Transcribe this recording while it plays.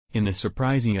In a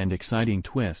surprising and exciting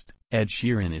twist, Ed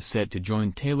Sheeran is set to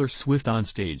join Taylor Swift on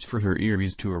stage for her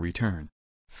Eras tour return.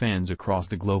 Fans across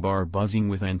the globe are buzzing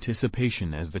with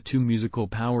anticipation as the two musical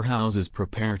powerhouses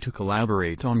prepare to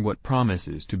collaborate on what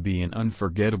promises to be an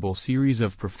unforgettable series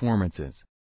of performances.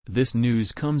 This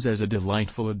news comes as a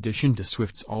delightful addition to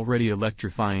Swift's already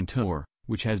electrifying tour,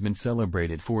 which has been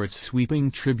celebrated for its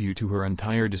sweeping tribute to her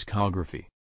entire discography.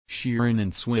 Sheeran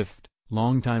and Swift,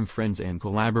 longtime friends and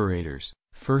collaborators,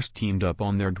 first teamed up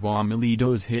on their Deux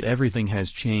Milieux hit Everything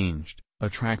Has Changed, a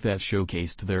track that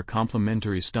showcased their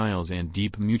complementary styles and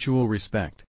deep mutual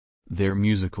respect. Their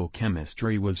musical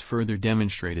chemistry was further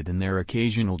demonstrated in their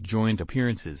occasional joint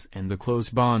appearances and the close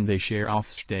bond they share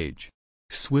offstage.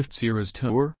 Swift's Eras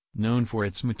tour, known for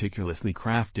its meticulously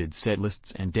crafted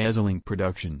setlists and dazzling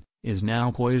production, is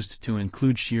now poised to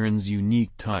include Sheeran's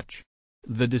unique touch.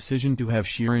 The decision to have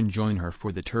Sheeran join her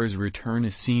for the tour's return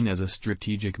is seen as a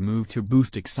strategic move to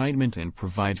boost excitement and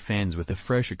provide fans with a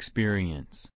fresh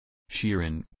experience.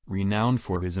 Sheeran, renowned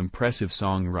for his impressive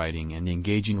songwriting and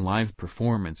engaging live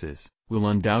performances, will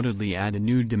undoubtedly add a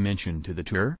new dimension to the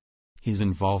tour. His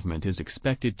involvement is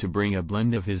expected to bring a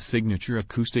blend of his signature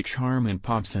acoustic charm and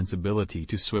pop sensibility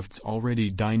to Swift's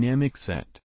already dynamic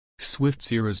set.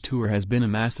 Swift's Eras tour has been a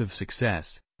massive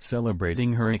success,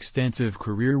 celebrating her extensive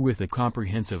career with a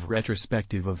comprehensive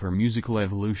retrospective of her musical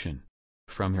evolution.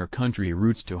 From her country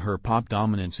roots to her pop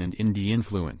dominance and indie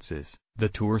influences, the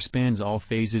tour spans all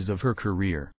phases of her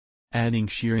career. Adding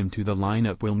Sheeran to the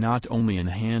lineup will not only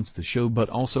enhance the show but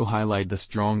also highlight the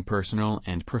strong personal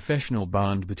and professional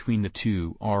bond between the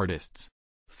two artists.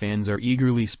 Fans are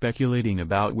eagerly speculating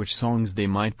about which songs they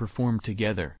might perform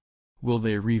together. Will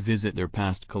they revisit their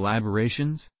past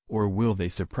collaborations, or will they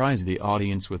surprise the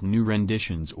audience with new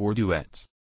renditions or duets?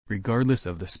 Regardless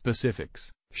of the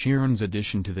specifics, Sheeran's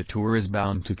addition to the tour is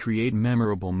bound to create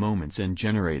memorable moments and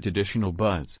generate additional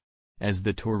buzz. As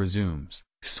the tour resumes,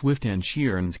 Swift and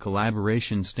Sheeran's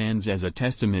collaboration stands as a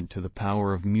testament to the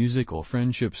power of musical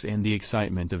friendships and the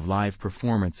excitement of live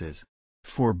performances.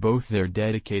 For both their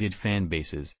dedicated fan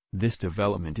bases, this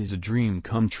development is a dream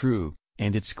come true,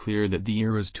 and it's clear that the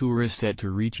Eras tour is set to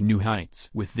reach new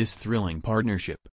heights with this thrilling partnership.